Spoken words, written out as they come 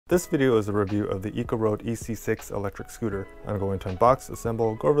This video is a review of the Ecoroad EC6 Electric Scooter. I'm going to unbox,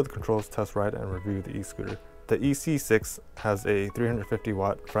 assemble, go over the controls, test ride, and review the e-scooter. The EC6 has a 350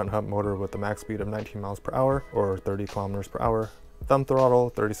 watt front hub motor with a max speed of 19 miles per hour or 30 kilometers per hour. Thumb throttle,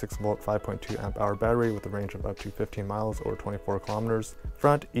 36 volt 5.2 amp hour battery with a range of up to 15 miles or 24 kilometers.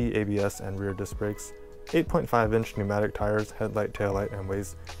 Front EABS and rear disc brakes. 8.5-inch pneumatic tires, headlight, taillight, and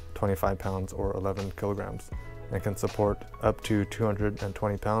weighs 25 pounds or 11 kilograms. And can support up to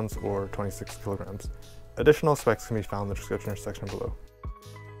 220 pounds or 26 kilograms. Additional specs can be found in the description section below.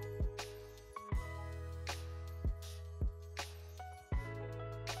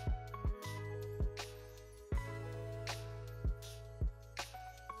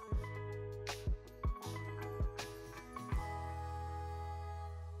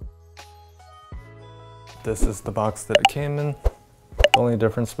 This is the box that it came in. The only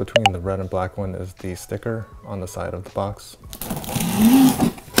difference between the red and black one is the sticker on the side of the box.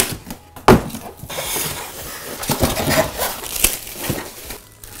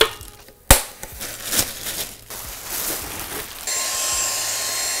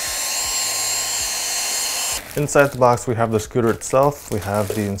 Inside the box we have the scooter itself, we have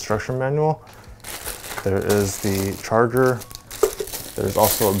the instruction manual, there is the charger, there's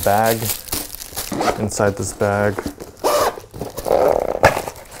also a bag. Inside this bag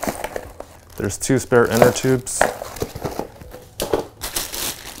there's 2 spare inner tubes.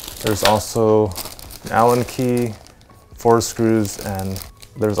 There's also an Allen key, 4 screws, and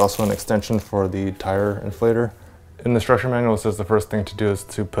there's also an extension for the tire inflator. In the instruction manual it says the first thing to do is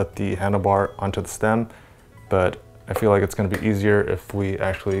to put the handlebar onto the stem, but I feel like it's going to be easier if we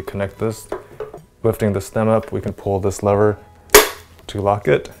actually connect this. Lifting the stem up, we can pull this lever to lock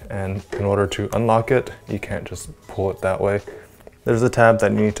it, and in order to unlock it, you can't just pull it that way. There's a tab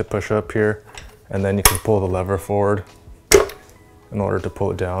that you need to push up here, and then you can pull the lever forward in order to pull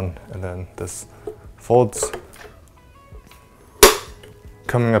it down, and then this folds.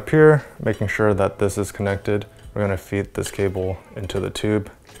 Coming up here, making sure that this is connected, we're going to feed this cable into the tube,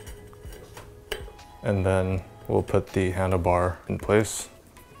 and then we'll put the handlebar in place.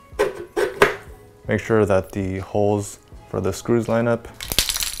 Make sure that the holes for the screws line up.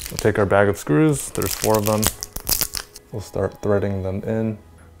 We'll take our bag of screws, there's 4 of them. We'll start threading them in.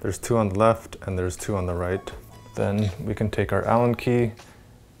 There's 2 on the left and there's 2 on the right. Then we can take our Allen key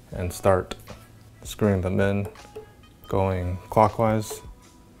and start screwing them in, going clockwise,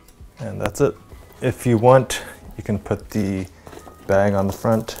 and that's it. If you want, you can put the bag on the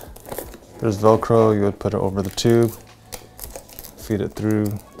front. There's Velcro, you would put it over the tube, feed it through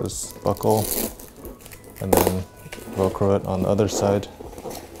this buckle, and then Velcro it on the other side.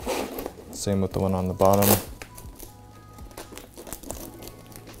 Same with the one on the bottom.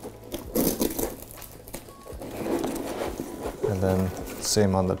 And then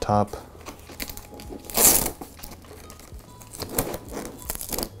same on the top.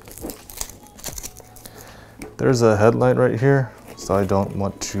 There's a headlight right here, so I don't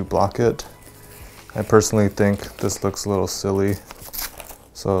want to block it. I personally think this looks a little silly,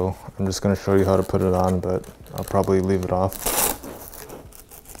 so I'm just going to show you how to put it on, but I'll probably leave it off.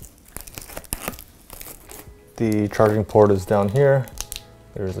 The charging port is down here.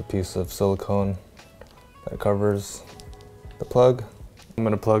 There's a piece of silicone that covers the plug. I'm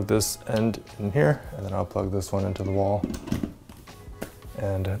going to plug this end in here, and then I'll plug this one into the wall.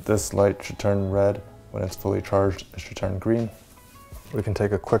 And this light should turn red. When it's fully charged, it should turn green. We can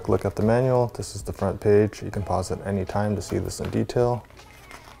take a quick look at the manual. This is the front page. You can pause at any time to see this in detail.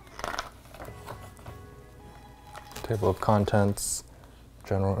 Table of contents,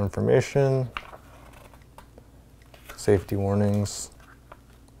 general information, safety warnings,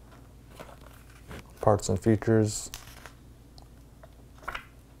 parts and features,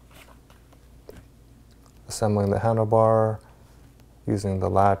 assembling the handlebar, using the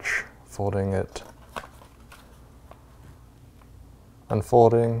latch, folding it,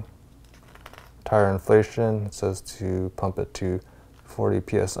 unfolding, tire inflation, it says to pump it to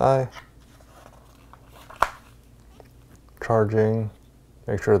 40 psi, charging,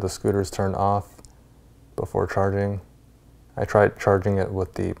 make sure the scooter's turned off before charging. I tried charging it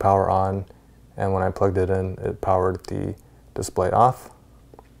with the power on, and when I plugged it in, it powered the display off.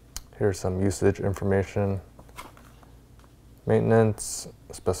 Here's some usage information, maintenance,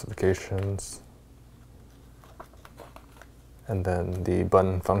 specifications, and then the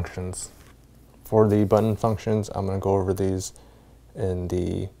button functions. For the button functions, I'm going to go over these in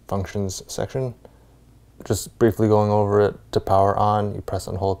the functions section. Just briefly going over it, to power on, you press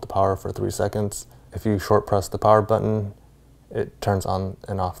and hold the power for 3 seconds. If you short press the power button, it turns on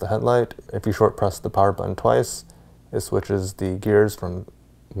and off the headlight. If you short press the power button twice, it switches the gears from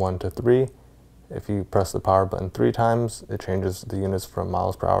 1 to 3. If you press the power button 3 times, it changes the units from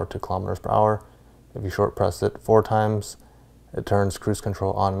miles per hour to kilometers per hour. If you short press it 4 times, it turns cruise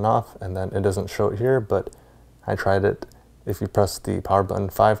control on and off, and then it doesn't show it here, but I tried it. If you press the power button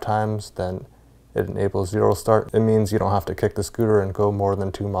 5 times, then it enables zero start. It means you don't have to kick the scooter and go more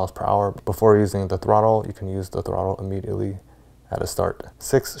than 2 miles per hour. Before using the throttle, you can use the throttle immediately at a start.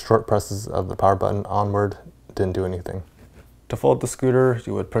 6 short presses of the power button onward didn't do anything. To fold the scooter,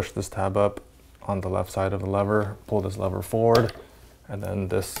 you would push this tab up on the left side of the lever, pull this lever forward, and then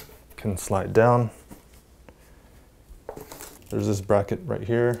this can slide down. There's this bracket right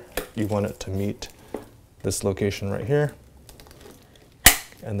here. You want it to meet this location right here.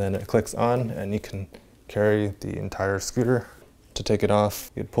 And then it clicks on and you can carry the entire scooter. To take it off,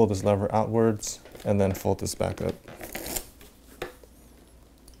 you'd pull this lever outwards and then fold this back up.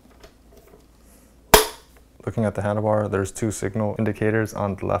 Looking at the handlebar, there's 2 signal indicators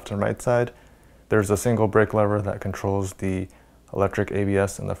on the left and right side. There's a single brake lever that controls the electric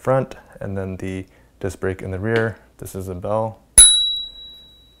ABS in the front and then the disc brake in the rear. This is a bell.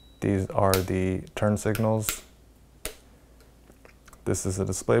 These are the turn signals. This is a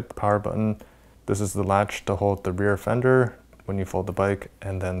display power button. This is the latch to hold the rear fender when you fold the bike,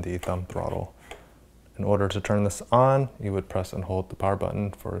 and then the thumb throttle. In order to turn this on, you would press and hold the power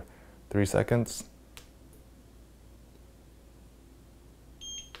button for 3 seconds.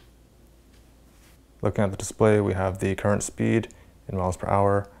 Looking at the display, we have the current speed in miles per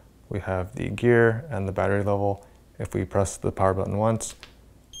hour. We have the gear and the battery level. If we press the power button once,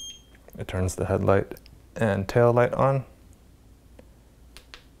 it turns the headlight and tail light on.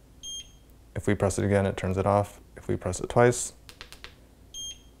 If we press it again, it turns it off. If we press it twice,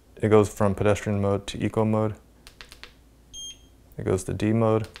 it goes from pedestrian mode to eco mode. It goes to D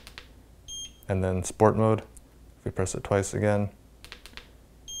mode, and then sport mode. If we press it twice again,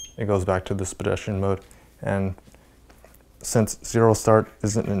 it goes back to this pedestrian mode. And since zero start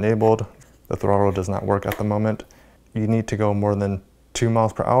isn't enabled, the throttle does not work at the moment. You need to go more than 2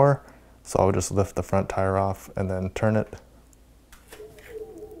 miles per hour. So I would just lift the front tire off and then turn it.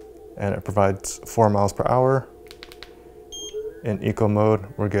 And it provides 4 miles per hour. In eco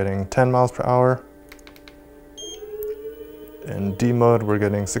mode, we're getting 10 miles per hour. In D mode, we're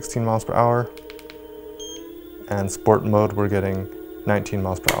getting 16 miles per hour. And sport mode, we're getting 19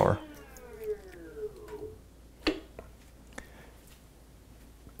 miles per hour.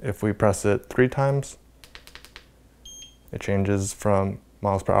 If we press it 3 times, it changes from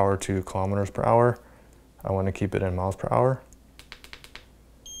miles per hour to kilometers per hour. I want to keep it in miles per hour.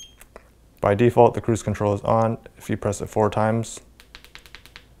 By default, the cruise control is on. If you press it 4 times,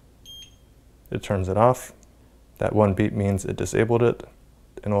 it turns it off. That 1 beep means it disabled it.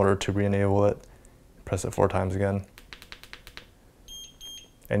 In order to re-enable it, press it 4 times again.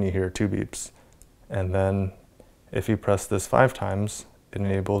 And you hear 2 beeps. And then if you press this 5 times, it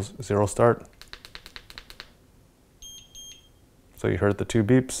enables zero start. So you heard the 2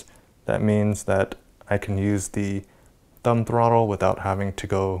 beeps. That means that I can use the thumb throttle without having to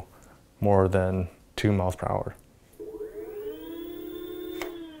go more than 2 miles per hour.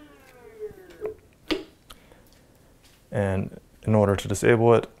 And in order to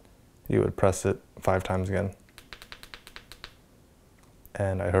disable it, you would press it 5 times again.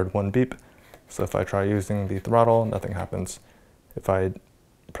 And I heard 1 beep. So if I try using the throttle, nothing happens. If I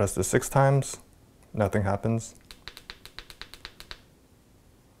press this 6 times, nothing happens.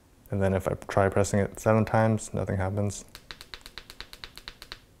 And then if I try pressing it 7 times, nothing happens.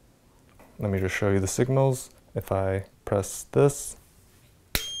 Let me just show you the signals. If I press this,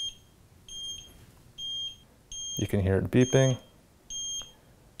 you can hear it beeping.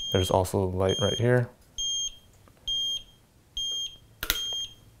 There's also a light right here.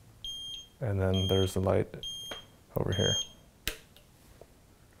 And then there's the light over here.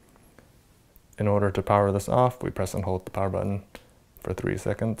 In order to power this off, we press and hold the power button for 3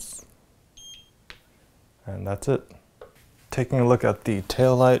 seconds. And that's it. Taking a look at the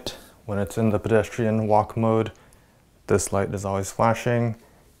tail light, when it's in the pedestrian walk mode, this light is always flashing.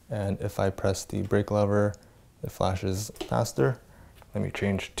 And if I press the brake lever, it flashes faster. Let me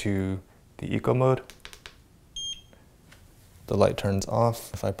change to the eco mode. The light turns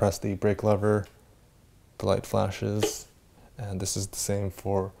off. If I press the brake lever, the light flashes. And this is the same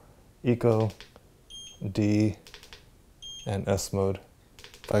for eco, D, and S mode.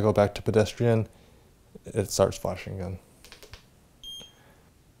 If I go back to pedestrian, it starts flashing again.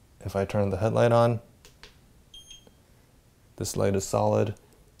 If I turn the headlight on, this light is solid,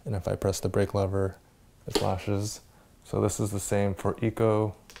 and if I press the brake lever, it flashes. So this is the same for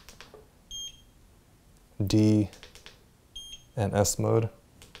eco, D, and S mode.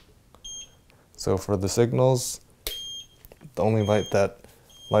 So for the signals, the only light that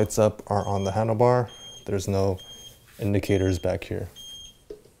lights up are on the handlebar. There's no indicators back here.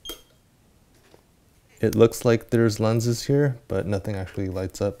 It looks like there's lenses here, but nothing actually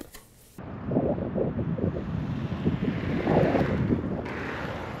lights up.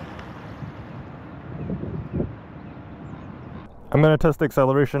 I'm going to test the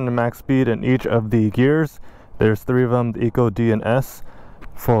acceleration and max speed in each of the gears. There's 3 of them, the Eco, D, and S.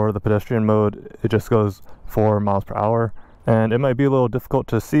 For the pedestrian mode, it just goes 4 miles per hour. And it might be a little difficult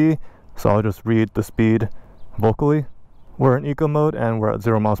to see, so I'll just read the speed vocally. We're in Eco mode and we're at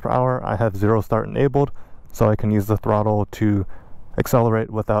 0 miles per hour. I have 0 start enabled, so I can use the throttle to accelerate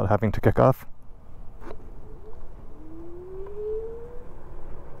without having to kick off.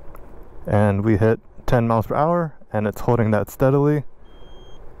 And we hit 10 miles per hour, and it's holding that steadily.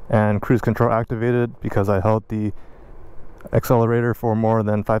 And cruise control activated because I held the accelerator for more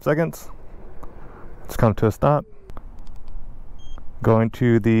than 5 seconds. Let's come to a stop. Going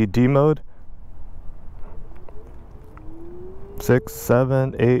to the D mode. 6,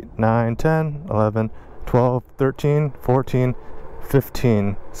 7, 8, 9, 10, 11, 12, 13, 14,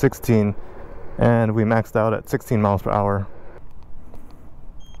 15, 16, and we maxed out at 16 miles per hour.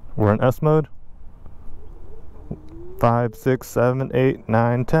 We're in S mode. 5, 6, 7, 8,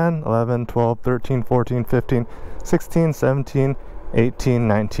 9, 10, 11, 12, 13, 14, 15, 16, 17, 18,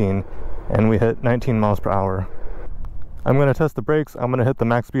 19, and we hit 19 miles per hour. I'm going to test the brakes. I'm going to hit the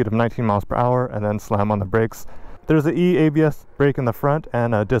max speed of 19 miles per hour and then slam on the brakes. There's an E ABS brake in the front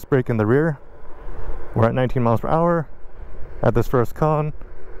and a disc brake in the rear. We're at 19 miles per hour at this first cone.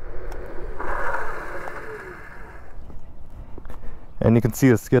 And you can see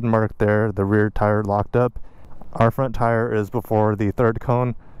a skid mark there, the rear tire locked up. Our front tire is before the third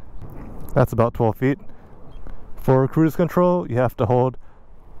cone. That's about 12 feet. For cruise control, you have to hold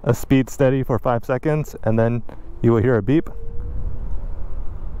a speed steady for 5 seconds and then you will hear a beep.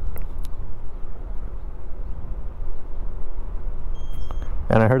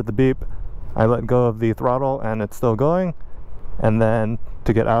 And I heard the beep. I let go of the throttle and it's still going. And then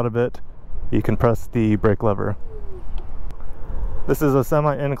to get out of it, you can press the brake lever. This is a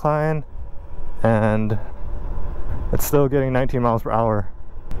semi-incline and it's still getting 19 miles per hour.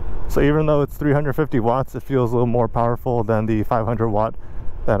 So even though it's 350 watts, it feels a little more powerful than the 500 watt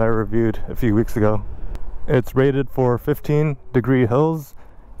that I reviewed a few weeks ago. It's rated for 15-degree hills,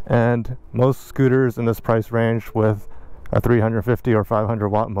 and most scooters in this price range with a 350 or 500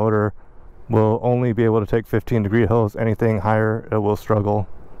 watt motor will only be able to take 15-degree hills. Anything higher, it will struggle.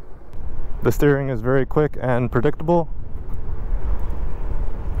 The steering is very quick and predictable.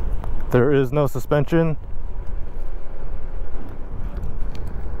 There is no suspension,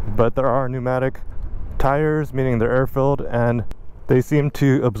 but there are pneumatic tires, meaning they're air-filled, and they seem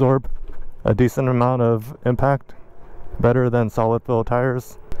to absorb a decent amount of impact, better than solid-fill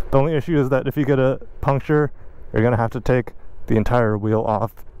tires. The only issue is that if you get a puncture, you're going to have to take the entire wheel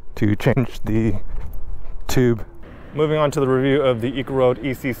off to change the tube. Moving on to the review of the Ecoroad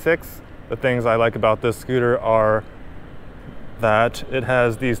EC6, the things I like about this scooter are that it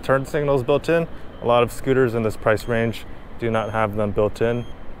has these turn signals built in. A lot of scooters in this price range do not have them built in,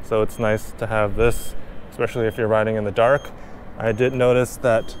 so it's nice to have this, especially if you're riding in the dark. I did notice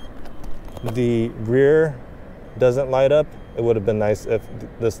that the rear doesn't light up. It would have been nice if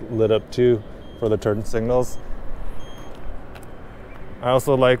this lit up too for the turn signals. I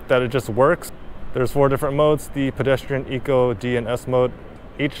also like that it just works. There's 4 different modes: the pedestrian, Eco, D, and S mode.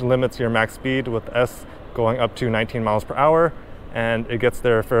 Each limits your max speed, with S going up to 19 miles per hour, and it gets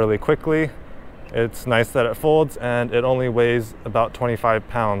there fairly quickly. It's nice that it folds and it only weighs about 25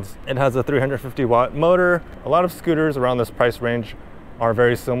 pounds. It has a 350 watt motor. A lot of scooters around this price range are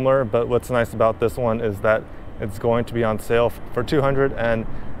very similar, but what's nice about this one is that it's going to be on sale for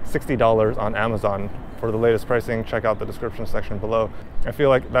 $260 on Amazon. For the latest pricing, check out the description section below. I feel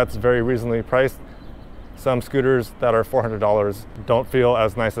like that's very reasonably priced. Some scooters that are $400 don't feel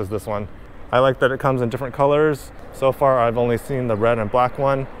as nice as this one. I like that it comes in different colors. So far, I've only seen the red and black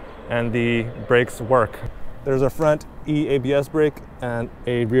one, and the brakes work. There's a front E ABS brake and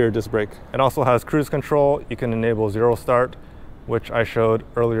a rear disc brake. It also has cruise control. You can enable 0 start, which I showed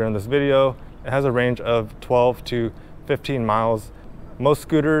earlier in this video. It has a range of 12 to 15 miles. Most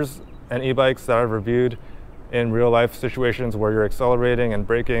scooters and e-bikes that I've reviewed in real life situations where you're accelerating and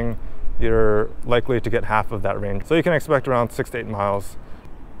braking, you're likely to get half of that range. So you can expect around 6 to 8 miles.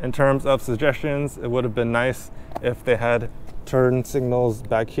 In terms of suggestions, it would have been nice if they had turn signals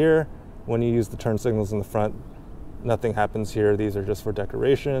back here. When you use the turn signals in the front, nothing happens here. These are just for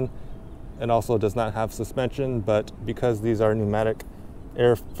decoration. It also does not have suspension, but because these are pneumatic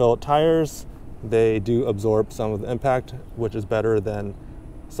air-filled tires, They do absorb some of the impact, which is better than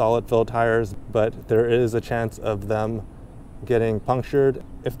solid fill tires, but there is a chance of them getting punctured.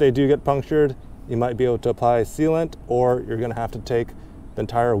 If they do get punctured, you might be able to apply sealant, or you're gonna have to take the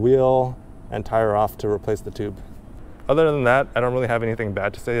entire wheel and tire off to replace the tube. Other than that, I don't really have anything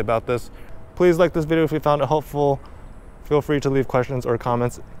bad to say about this. Please like this video if you found it helpful. Feel free to leave questions or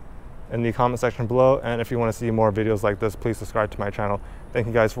comments in the comment section below. And if you want to see more videos like this, please subscribe to my channel. Thank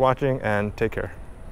you guys for watching, and take care.